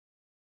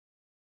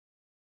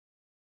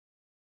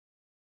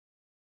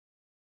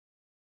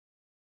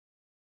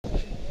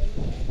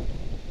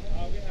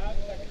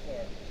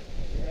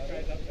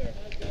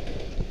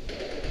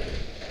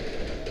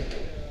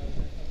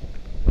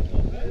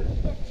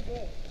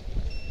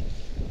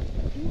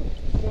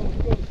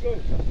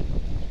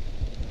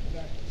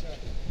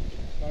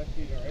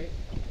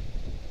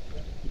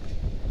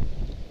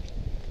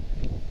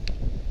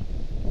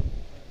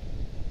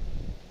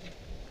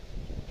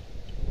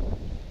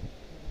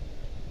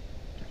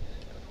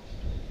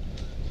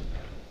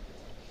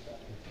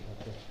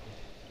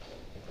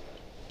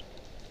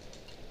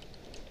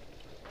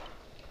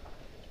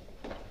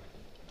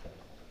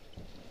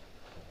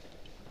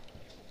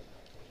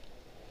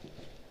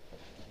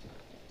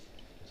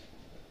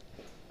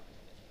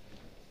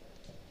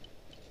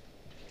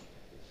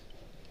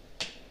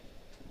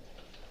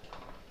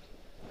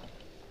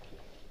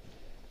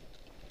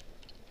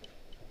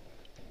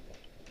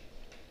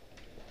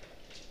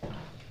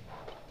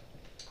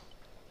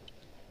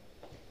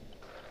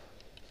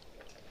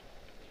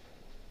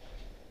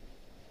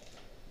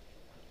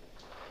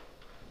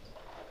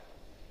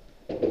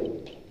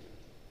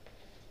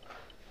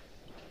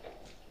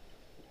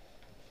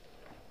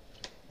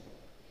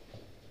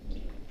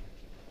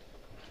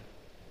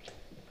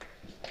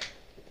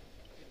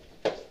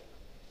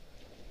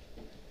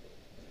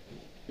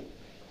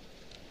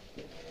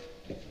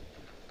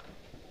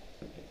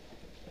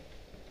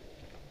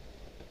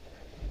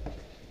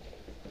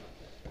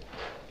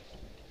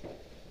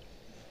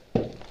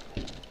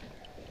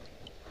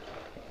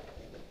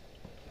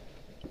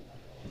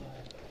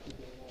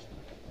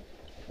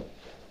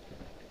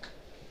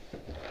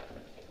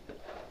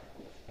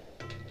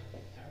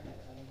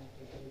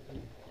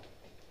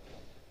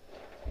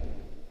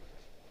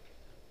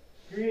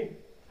Green.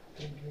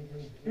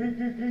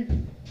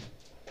 Green.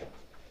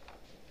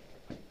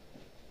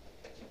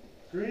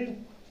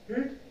 Green.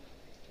 Green.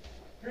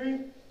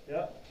 Green.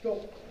 Yeah.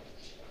 Go.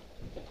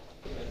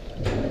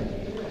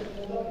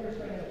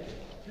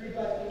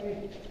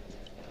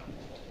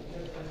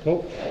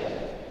 Go.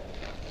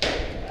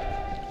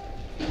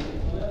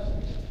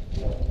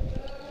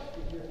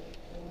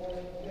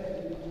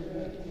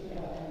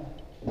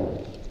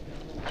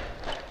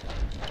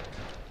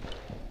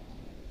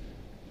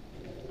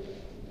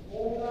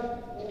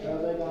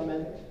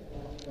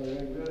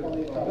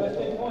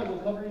 We'll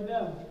cover you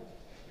down.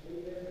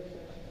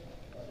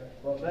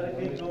 Well,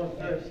 Medicaid going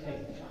first.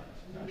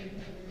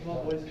 Come on,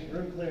 boys.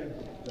 Room clear.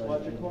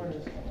 Watch your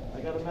corners. I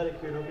got a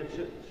Medicare. Don't get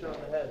shot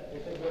in the head.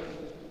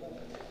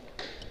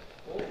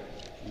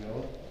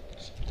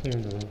 Clear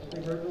the room.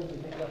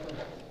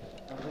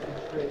 I'm looking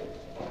straight.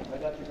 I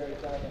got you very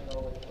tight. I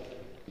know.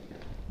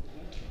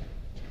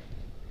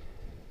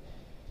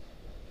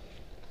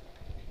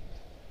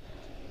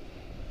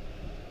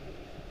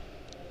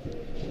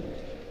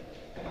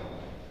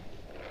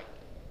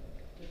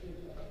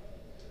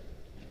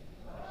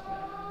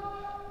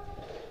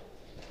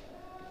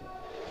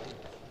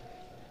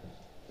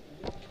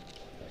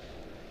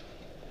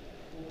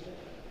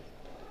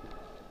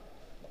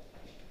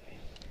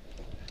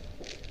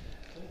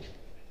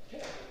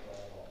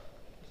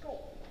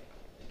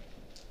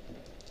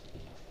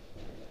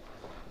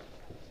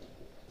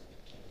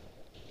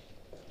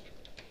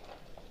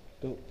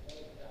 Go.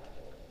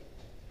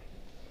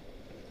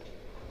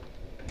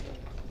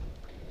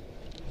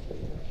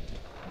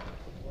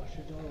 Watch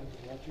your door.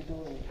 Watch your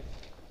door.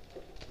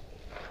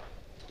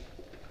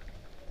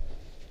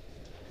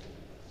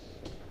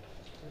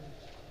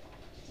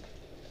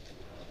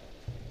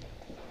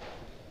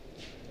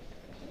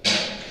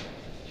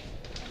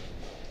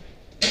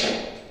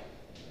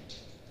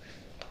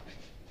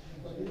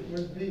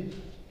 Where's B?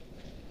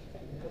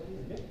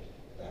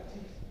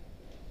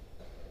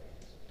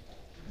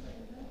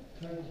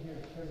 Turn it here,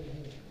 turn it here.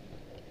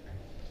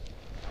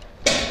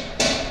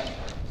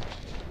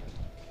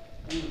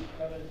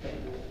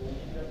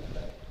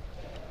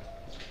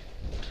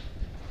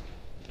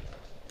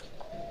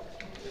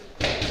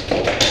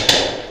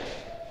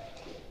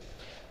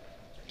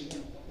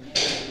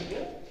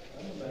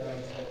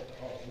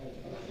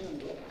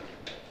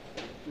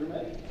 You're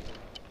ready?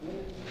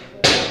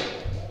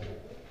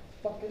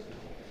 Fuck this.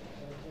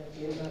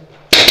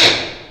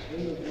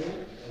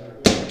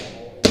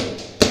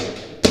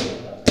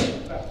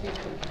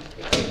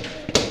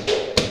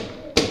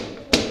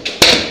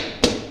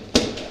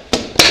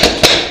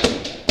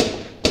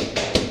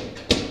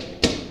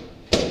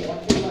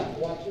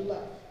 Watch your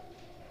left.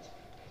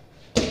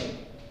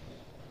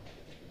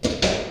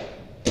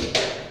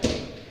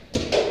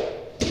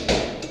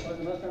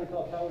 I'm not trying to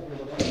call power here,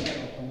 but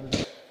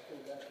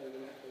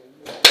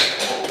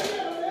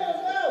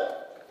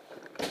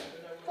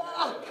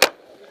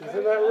He's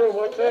in that room,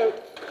 watch out.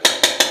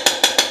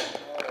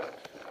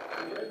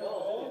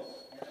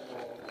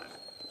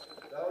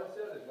 That one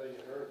sounded like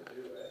you heard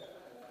too, eh?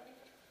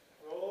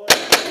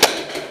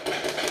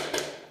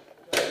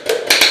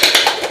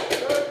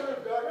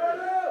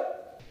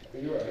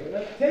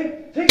 Take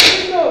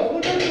windows!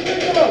 Look at the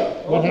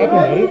windows! What We're happened,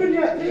 not buddy? moving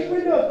yet! Take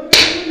windows! Look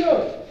at the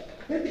windows!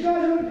 Hit the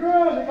guys on the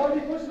ground! They gotta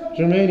be pushing up!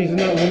 Jermaine, he's in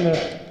that window.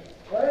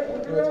 Right?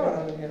 Look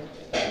around!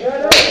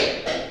 Yeah, no!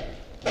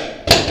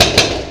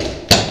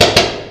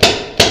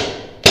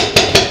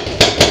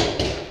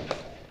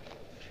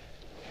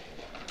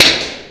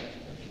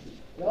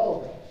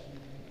 Go!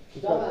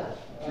 Dumbass!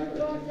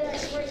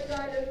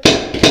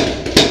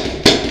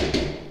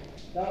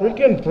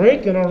 Freaking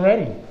breaking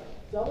already.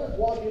 Someone's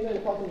walking in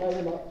and fucking light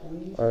him up,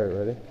 please. Alright,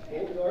 ready?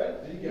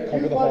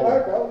 Cover the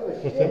hallway.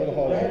 Let's cover the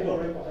hallway.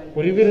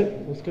 What are you gonna,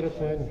 let's get a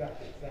plan.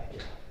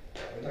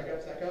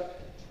 Stack up.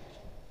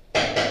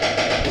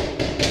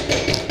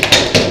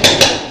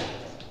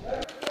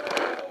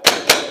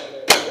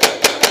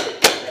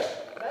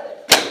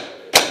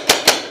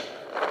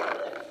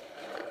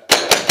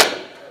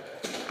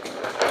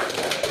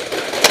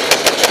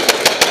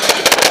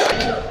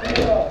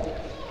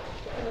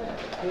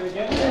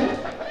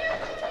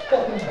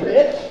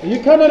 Are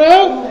you coming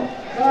out?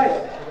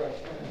 Guys,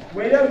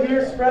 wait out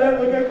here, spread out,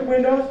 look out the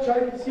windows, try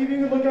to see if you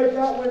can look out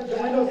the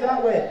windows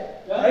that way.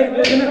 Right?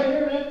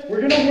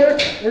 We're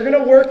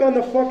gonna work on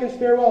the fucking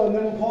stairwell and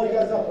then we'll call you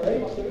guys up, right?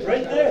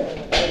 Right there.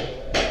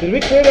 Did we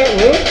clear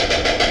that room?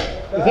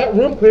 Is that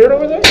room cleared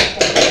over there? Okay.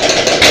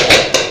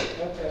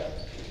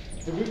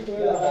 Did we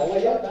clear that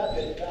hallway yet?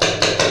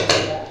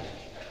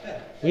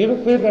 We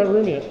haven't cleared that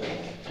room yet.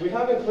 We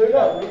haven't cleared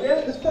that room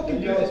yet? Let's fucking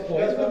do this,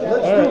 boys.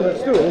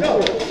 Let's do it.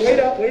 Wait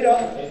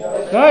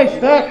up. Guys,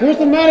 stack, where's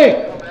the medic?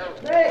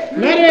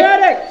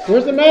 Medic!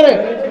 Where's the medic?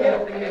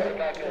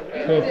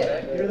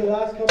 Okay. You're the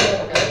last coming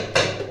up, okay?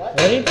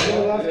 Ready? You're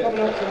the last coming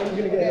up, so I'm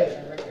gonna get hit.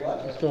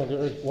 Let's go.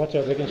 Watch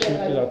out, they can shoot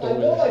through that I know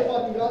door. I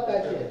fucking got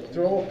that kid.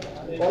 Throw.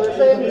 Well, they're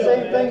saying the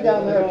same thing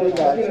down there too,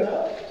 guys.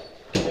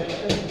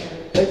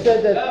 They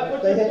said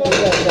that they hit you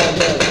guys down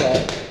there,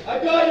 so. I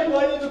got you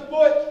right in the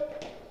foot.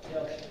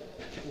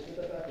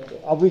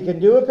 We can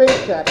do a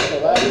pace check, so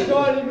that's... He's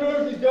got it, he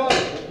moved, he's got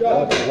it. He's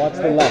got it. Watch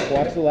the left,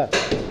 watch the left.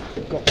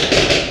 Go.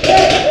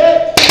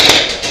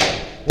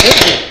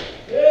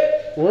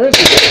 Where is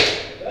he?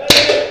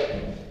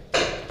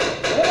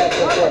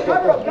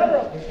 Cover him.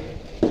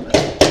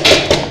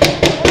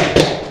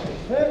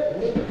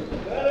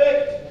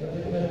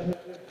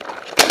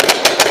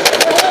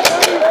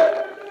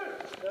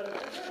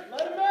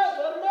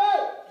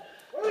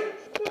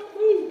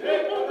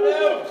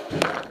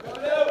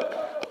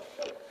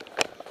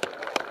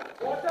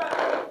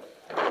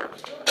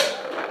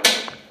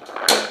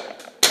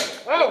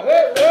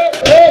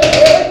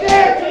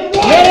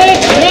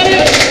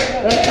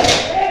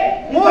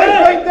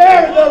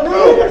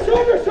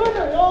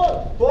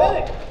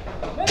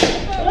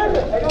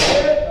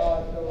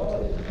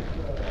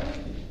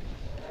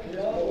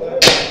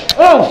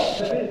 Oh!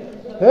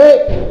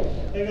 Hey!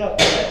 Hang up.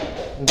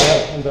 I'm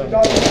done.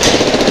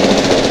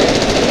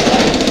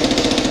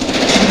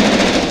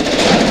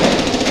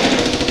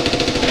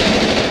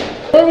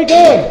 Where are we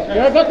going?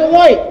 Yeah, I got the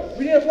light.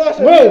 We need a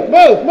flashlight. Move!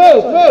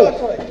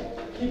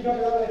 Keep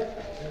coming on it.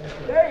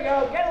 There you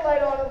go. Get a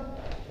light on him.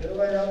 Get the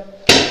light up.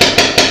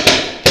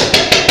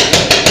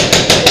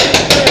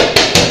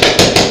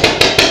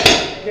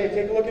 Okay,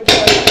 take a look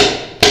inside.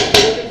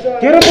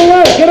 Get him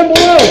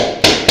below!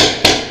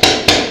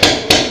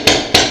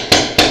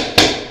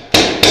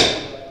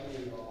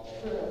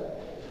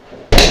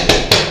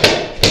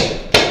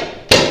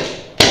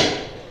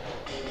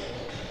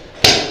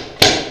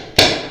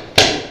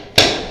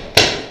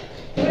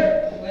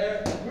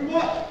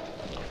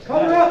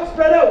 Cover up,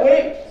 spread out,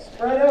 wait.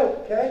 Spread out,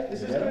 okay?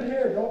 This is good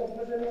here. Don't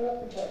push anyone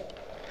up too far.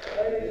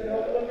 Right, Ethan,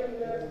 don't look at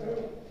the next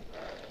move.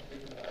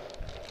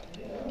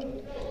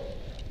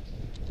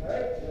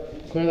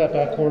 Clear that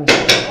back corner.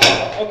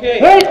 Okay.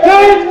 Hey,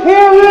 guys!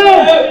 Here,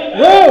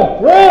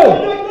 row!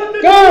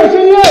 Guys,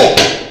 in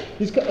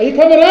there! Are you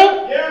coming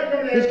out? Yeah, I'm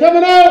coming in. He's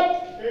coming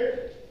out!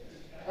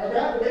 I've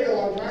had to wait a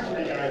long time for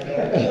you guys,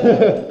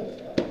 though.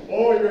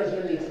 Oh, you guys are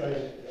going to be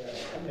excited.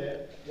 Okay.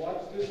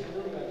 Watch this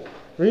room, then.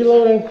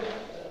 Reloading.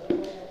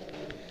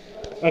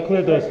 I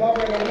cleared those.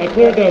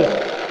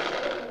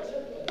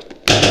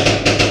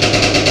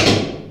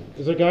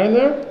 Is there a guy in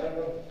there?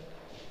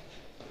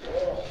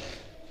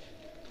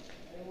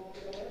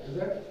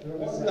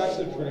 This is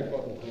actually pretty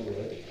fucking cool,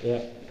 right?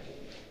 Yeah.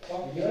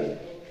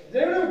 Does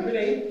anyone have a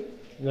grenade?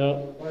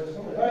 No.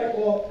 Alright,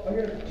 well, I'm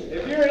gonna...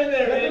 If you're in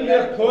there, man,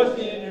 you're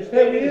pussy and you're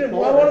Hey, we need him.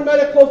 I want a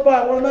medic close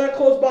by.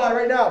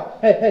 right now.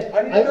 Hey,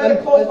 I need a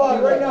medic close by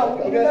right now.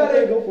 You Give me guys that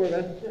okay? in. Go for it,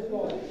 man.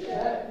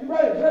 You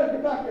ready?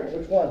 Get back here.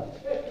 Which one?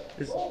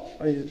 You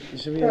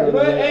should be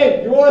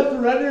Hey, you want to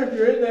surrender if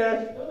you're in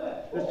there?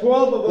 There's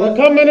 12 of us. We're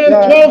coming in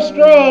 12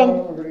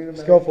 strong.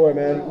 Let's go for it,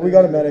 man. We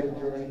got a medic.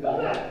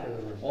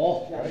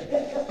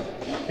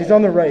 He's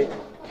on the right.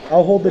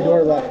 I'll hold the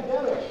door left.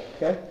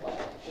 Okay?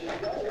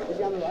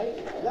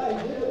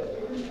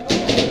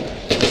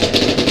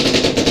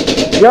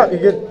 Yeah, you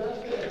good?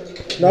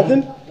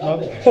 Nothing?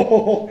 Nothing.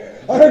 All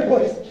right,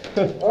 boys.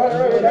 All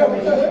right.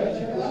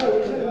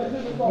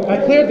 I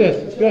cleared this.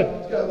 It's good.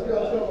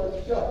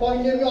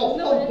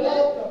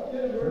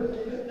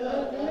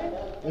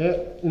 Yeah,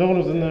 no one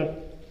was in there.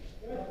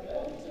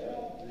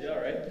 Is he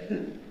alright?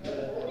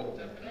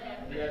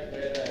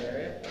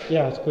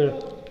 Yeah, it's clear.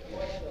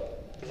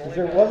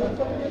 There wasn't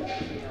something?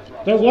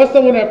 There was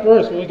someone at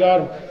first, but we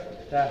got him.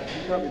 Yeah,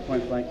 you got me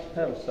point blank.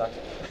 That would suck.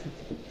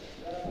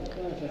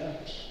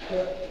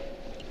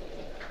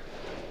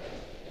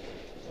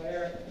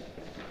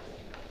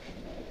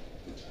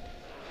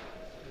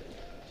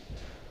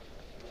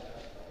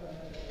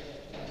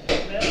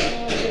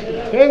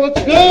 Okay,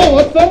 let's go.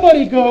 Let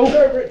somebody go.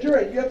 You're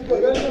right. You have to go.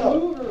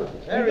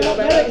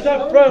 Medic's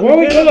up front. Where are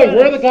we going?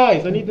 Where are the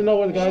guys? I need to know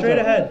where the guys Straight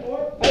are. ahead.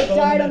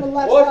 Outside on the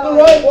left Watch the side.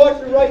 right, watch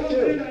the right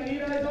too. I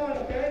need eyes on,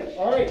 okay?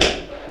 Alright.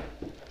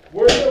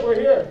 We're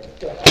here.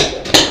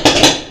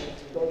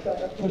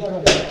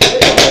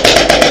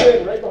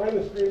 Right behind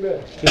the screen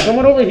bin. Is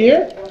someone over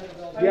here?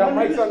 Yeah,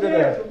 Mike's under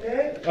there.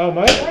 Okay? Oh,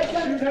 Mike? Mike's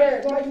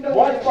upstairs. Watch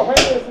behind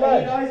this I need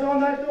ledge. eyes on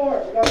that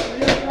door. We got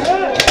 3 eyes on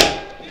that door.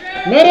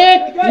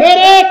 Medic!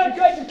 Medic!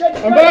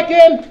 I'm back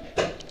in.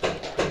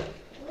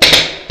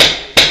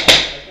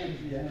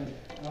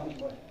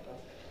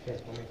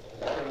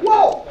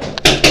 Whoa!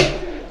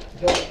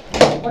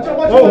 Watch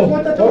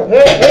out, that door.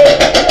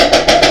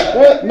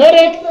 Hey!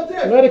 Medic!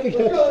 Medic!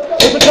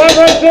 There's a guy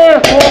right there.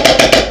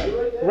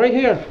 Right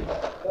here.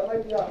 That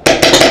might be up.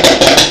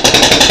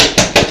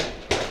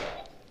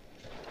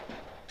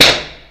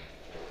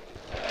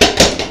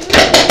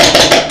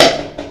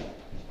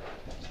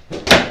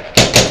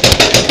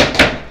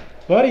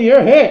 Buddy,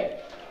 you're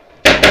hit.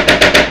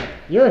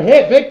 You're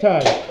hit big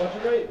time.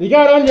 You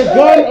got on your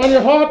gun, on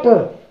your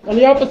hopper, on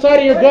the opposite side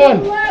of your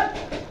gun. Good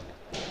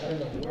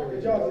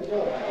job.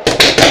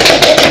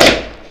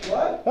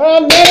 What?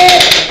 Oh,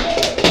 medic!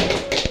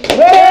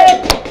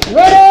 Medic!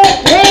 Medic!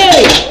 Hey!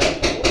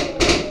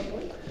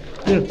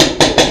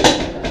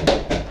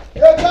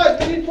 Yo, guys,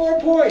 we need 4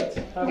 points.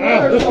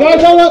 Ow, this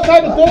guy's all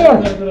outside the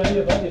door.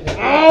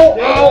 Ow,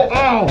 ow,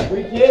 ow.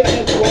 We can't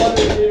get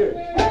water here.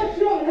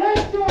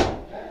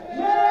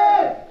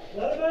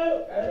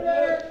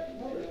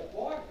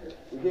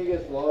 We can't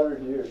get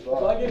slaughtered here. If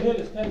I get hit,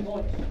 it's 10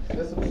 points.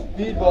 There's some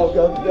speedball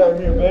guns down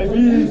here,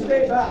 baby.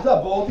 What's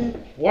up, Balti?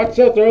 Watch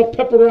out, they're all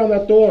peppered around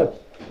that door.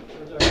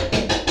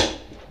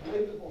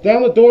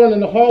 Down the door and in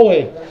the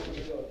hallway.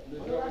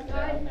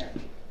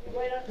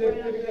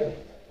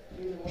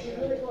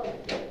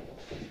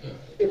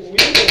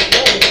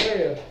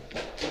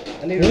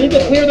 We need to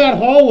clear that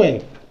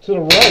hallway to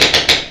the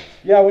right.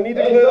 Yeah, we need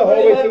to clear the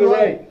hallway to the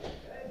right.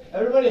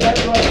 Everybody head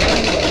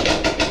right.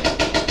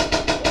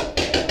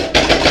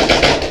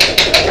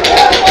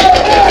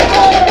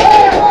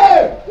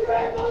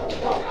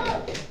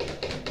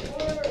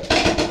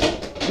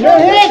 You're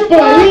hit,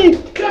 buddy!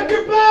 Check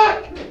your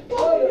back!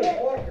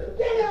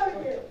 Get out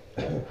of here!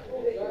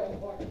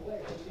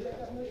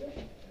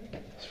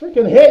 It's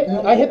freaking hit.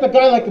 And I hit the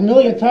guy like a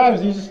million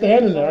times. He's just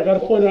standing there. I gotta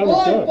point out his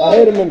gun. I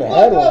hit him in the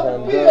head one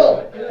time.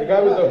 The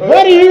guy with the hood.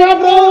 Buddy, you have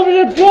it all over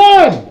your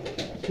gun!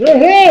 You're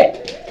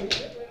hit!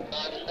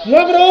 You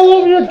have it all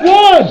over your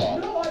gun!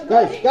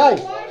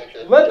 Guys.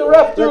 Let the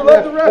ref through,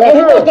 let the I ref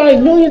hit that through. guy a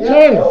million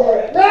times.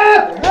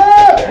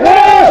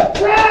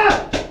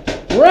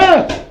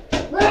 Ref!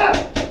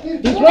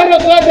 He's right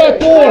outside that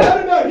door.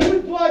 He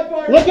was blind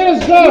fire. Look at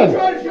his gun.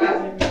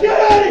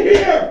 Get out of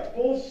here!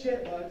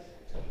 Bullshit, buds.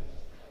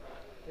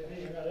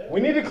 We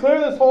need to clear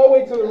this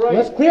hallway to the right.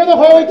 Let's clear the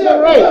hallway to the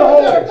right.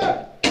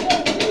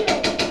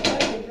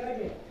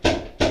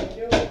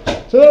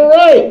 To the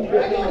right.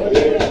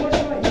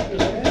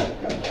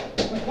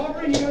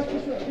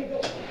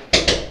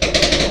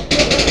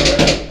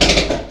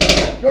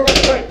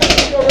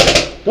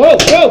 Go,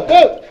 go,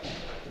 go.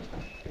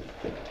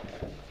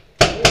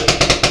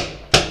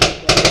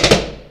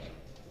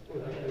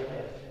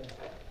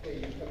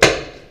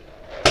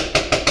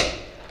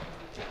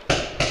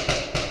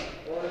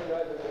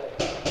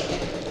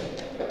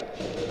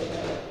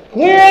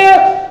 Clear!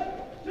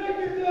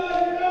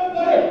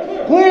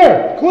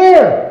 Clear!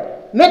 Clear!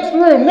 Next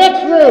room!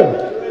 Next room!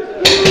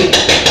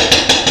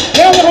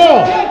 Down the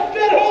hall!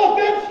 Dead hole,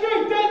 dead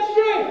straight, dead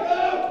straight!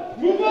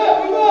 Move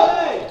up, move up!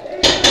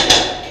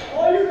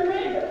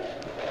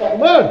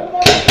 Come on!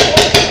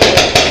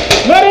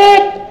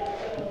 Medic!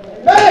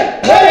 Medic!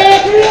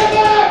 Medic!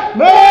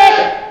 Medic!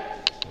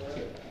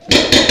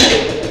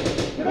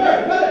 Come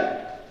here, medic!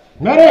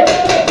 Medic!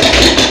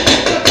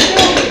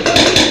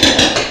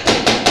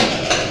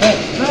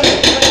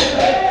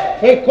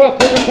 Hey, quick,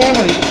 clear the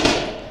camera.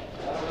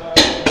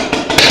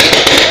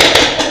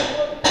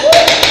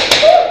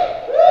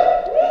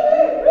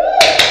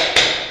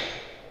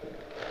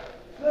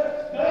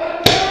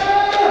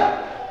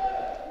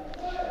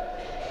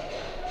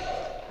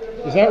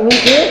 Is that room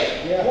clear?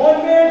 Yeah. One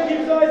man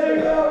keeps eyes on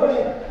that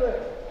way.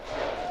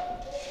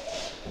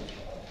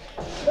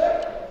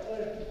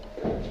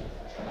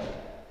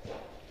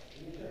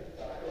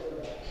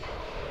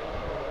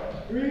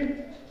 Green.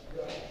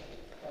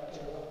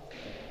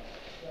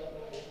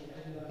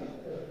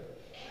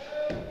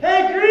 Hey,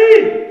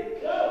 Green!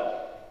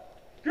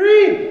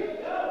 Green!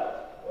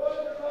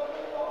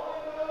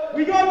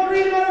 We got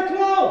Green on our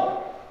club!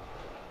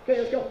 Okay,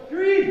 let's go.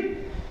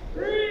 Green!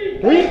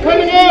 Green! Green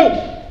coming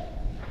out!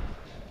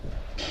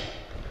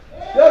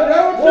 Yo,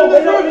 that one's in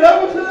this room, that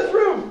one's in this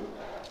room!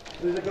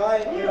 There's a guy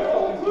in here.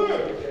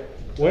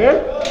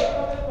 Where?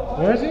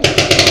 Where is he?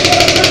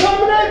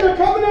 They're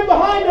coming in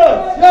behind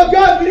us! Yo,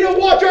 guys, we need to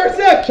watch our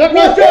sets! Check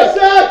Watch my our sets.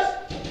 sets!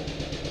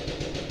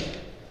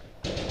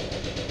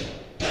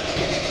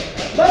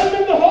 Let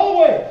him in the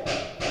hallway!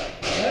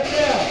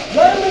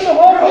 Let him in the Your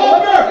hallway!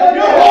 hopper!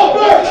 Your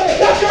hopper!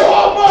 That's your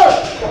hopper!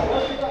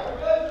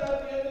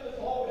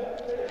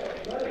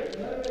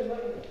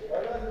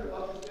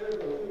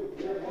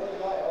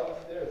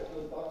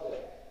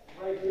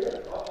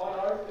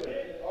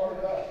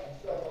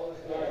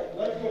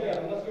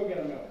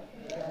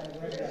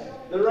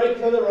 They're right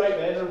to the right,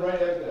 man. They're right out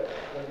there.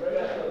 They're right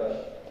out to the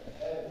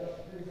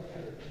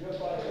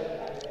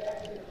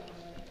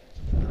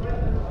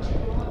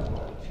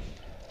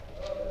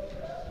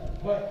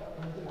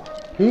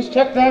Who's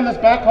checked down this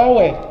back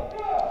hallway?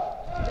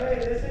 Okay,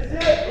 this is it.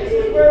 This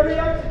is where we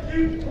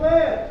execute the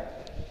plan.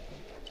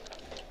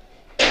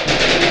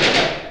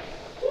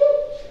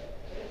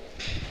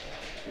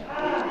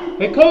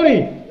 Hey,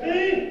 Cody!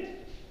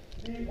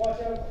 Steve,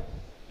 watch out.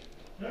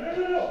 No.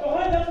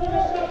 Behind, that's where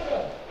our stuff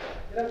goes.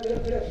 Get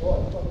up.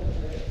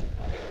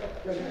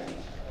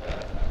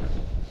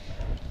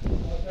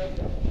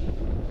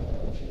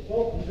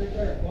 Oh, he's right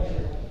there. Watch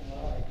it.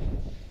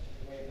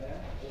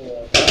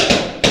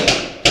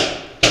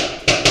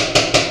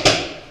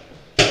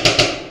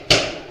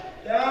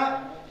 Yeah.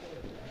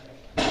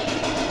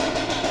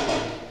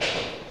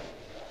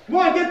 Come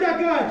on, get that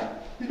guy.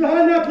 He's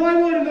behind that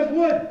plywood and that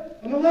wood.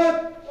 On the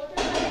left.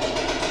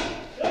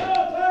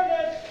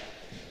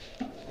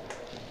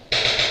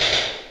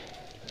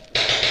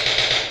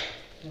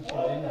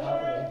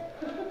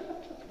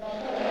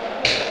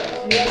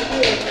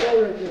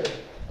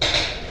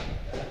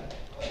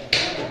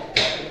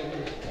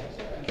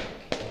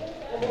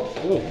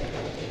 Ooh.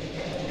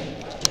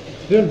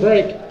 Didn't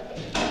break.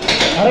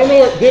 I don't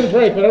know. It didn't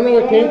break, but I don't know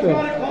where it came from.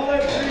 Someone's gotta call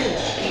out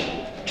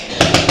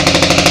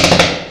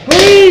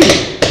Green!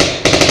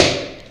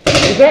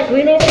 Is that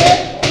green over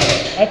there?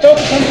 I felt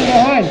it come from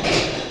behind.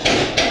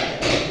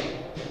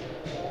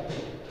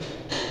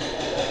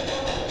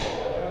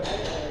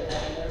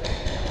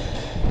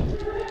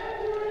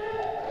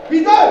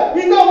 He's up!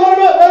 He's up! Let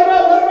him up! Let him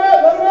up! Let him up!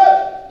 Let him up!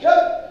 Yep!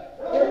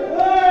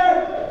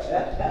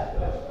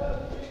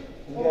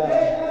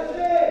 Okay, that's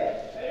it!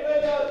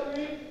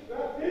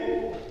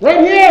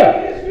 Right here!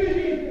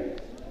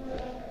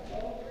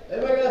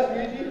 Anybody got a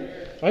squeegee?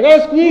 I got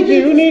a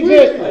squeegee. Who needs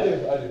it? I do.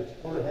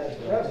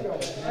 Let's go.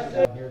 That's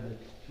it.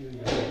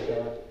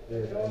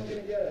 No one's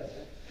gonna get us.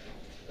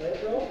 Right,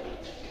 bro?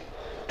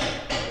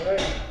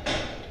 Alright.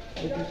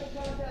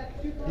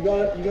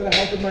 You gotta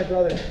help with my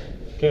brother.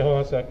 Okay, hold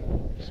on a sec.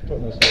 Just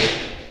putting this away.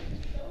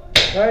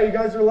 Alright, you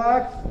guys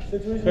relax.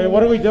 Okay,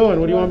 what are we doing?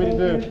 What do you want me to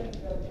do?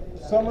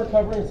 Some are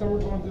covering, some are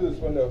going through this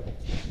window.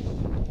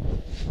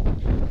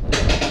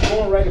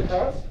 Going right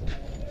across?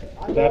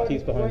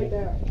 Baptiste behind me.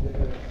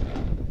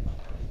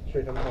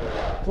 Straight down the hallway.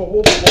 To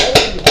hold the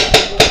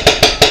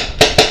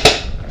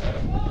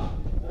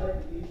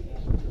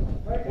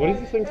What does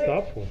this thing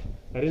stop for?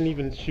 I didn't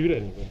even shoot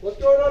anything. What's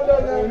going on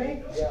down Come with there?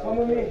 me. Come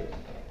with me.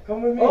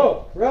 Come with me.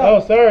 Oh,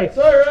 Ralph. Oh, sorry.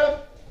 Sorry,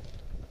 Ralph.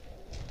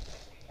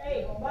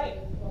 Hey, Mike.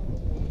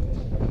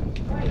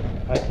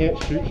 I can't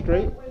shoot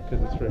straight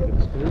because it's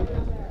freaking screwed.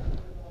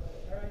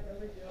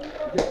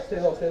 Stay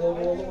low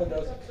below the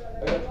windows.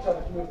 I got to tell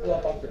them to move to the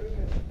bunker.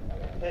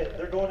 Hey,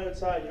 they're going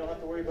outside. You don't have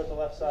to worry about the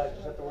left side. You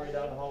just have to worry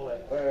down the hallway.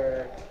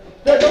 There,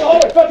 down the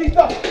hallway. Fuck these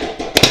stuff.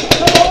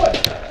 Down the hallway.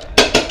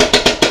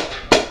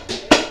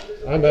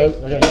 I'm out.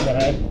 I gotta get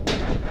behind.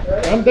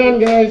 I'm done,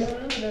 guys.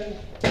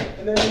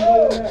 And then you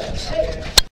go in there.